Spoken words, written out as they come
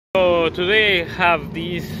today I have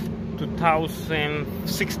this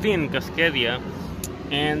 2016 Cascadia,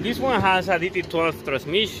 and this one has a DT12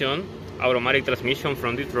 transmission, automatic transmission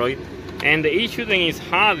from Detroit, and the issue that it's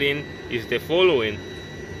having is the following.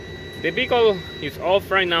 The vehicle is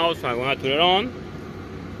off right now, so I'm gonna turn it on.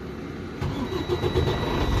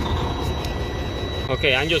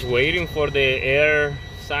 Okay, I'm just waiting for the air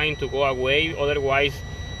sign to go away, otherwise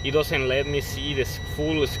it doesn't let me see the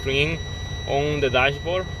full screen on the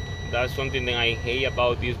dashboard. That's something that I hate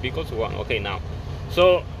about these vehicles. Well, okay, now,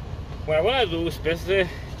 so what I want to do is press the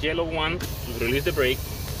yellow one to release the brake,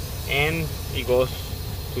 and it goes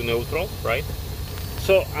to neutral, right?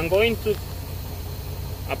 So I'm going to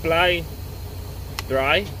apply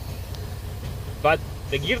dry, but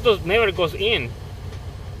the gear never goes in.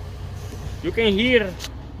 You can hear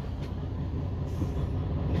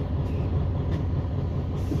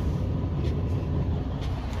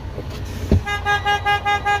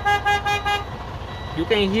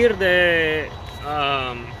the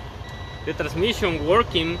transmission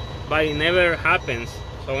working, but it never happens.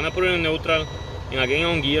 So I'm gonna put it in neutral and again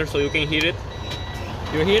on gear so you can hear it.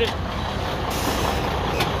 You hear it?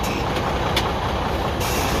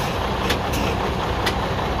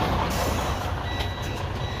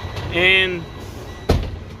 And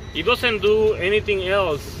it doesn't do anything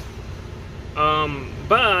else.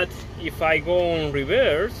 But if I go on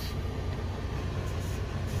reverse,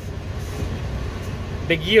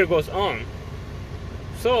 the gear goes on.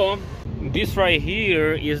 So this right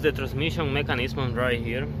here is the transmission mechanism right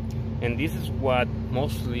here, and this is what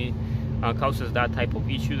mostly causes that type of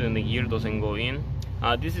issue, then the gear doesn't go in.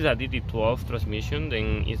 This is a DT12 transmission,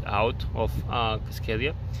 then it's out of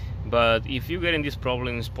Cascadia. But if you get in this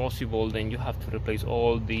problem, it's possible, then you have to replace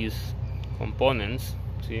all these components,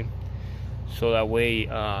 see, so that way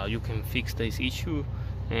you can fix this issue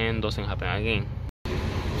and doesn't happen again.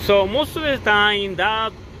 So most of the time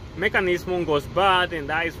that mechanism goes bad, and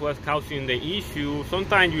that is what's causing the issue.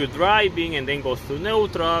 Sometimes you're driving and then goes to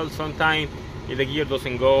neutral, sometimes the gear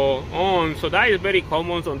doesn't go on. So that is very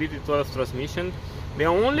common on DT12 transmission. The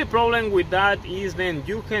only problem with that is then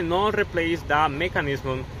you cannot replace that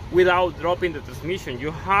mechanism without dropping the transmission. You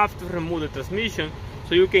have to remove the transmission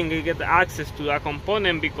so you can get access to that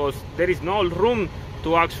component, because there is no room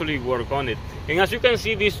to actually work on it. And as you can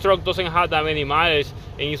see, this truck doesn't have that many miles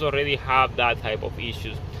and it's already have that type of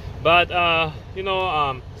issues. But you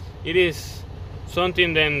know, it is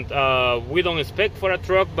something that we don't expect for a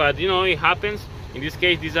truck, but you know, it happens. In this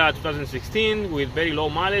case, these are 2016 with very low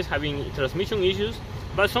mileage, having transmission issues,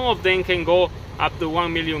 but some of them can go up to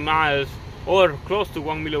 1 million miles or close to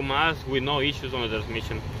 1 million miles with no issues on the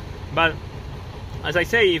transmission. But as I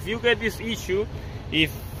say, if you get this issue,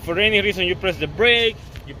 if for any reason you press the brake,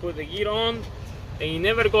 you put the gear on, and it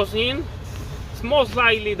never goes in, it's most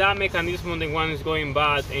likely that mechanism, the one is going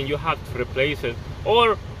bad, and you have to replace it,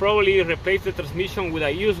 or probably replace the transmission with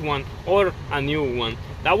a used one or a new one.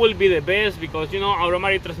 That will be the best, because you know,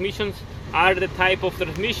 automatic transmissions are the type of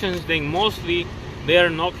transmissions that mostly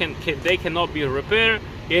they cannot be repaired.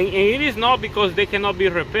 And it is not because they cannot be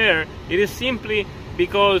repaired, it is simply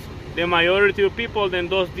because the majority of people that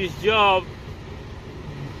does this job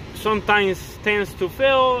sometimes tends to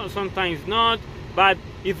fail, sometimes not. But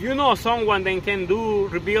if you know someone that can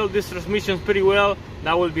rebuild these transmissions pretty well,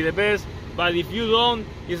 that will be the best. But if you don't,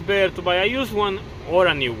 it's better to buy a used one or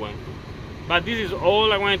a new one. But this is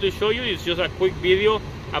all I wanted to show you. It's just a quick video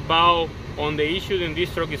about on the issue that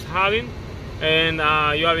this truck is having. And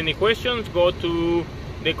you have any questions, go to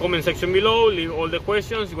the comment section below, leave all the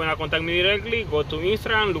questions. You want to contact me directly, go to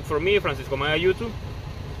Instagram, look for me, franciscoamaya YouTube.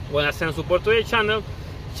 Want to send support to the channel,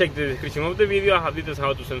 check the description of the video. I have details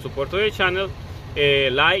how to send support to the channel.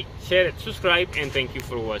 Like, share, subscribe, and thank you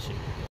for watching.